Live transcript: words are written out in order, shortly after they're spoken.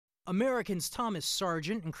Americans Thomas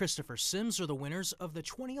Sargent and Christopher Sims are the winners of the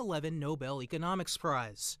 2011 Nobel Economics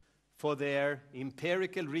Prize for their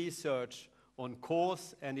empirical research on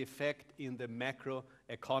cause and effect in the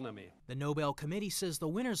macroeconomy. The Nobel Committee says the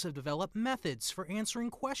winners have developed methods for answering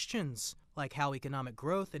questions like how economic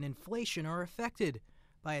growth and inflation are affected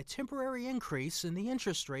by a temporary increase in the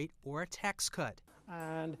interest rate or a tax cut.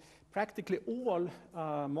 And practically all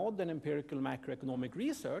modern empirical macroeconomic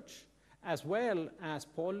research, as well as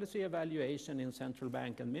policy evaluation in central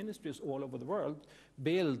bank and ministries all over the world,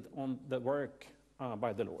 build on the work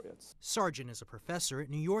by the laureates. Sargent is a professor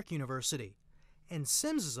at New York University, and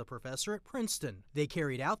Sims is a professor at Princeton. They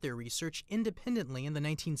carried out their research independently in the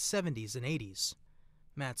 1970s and 80s.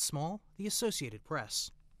 Matt Small, The Associated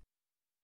Press.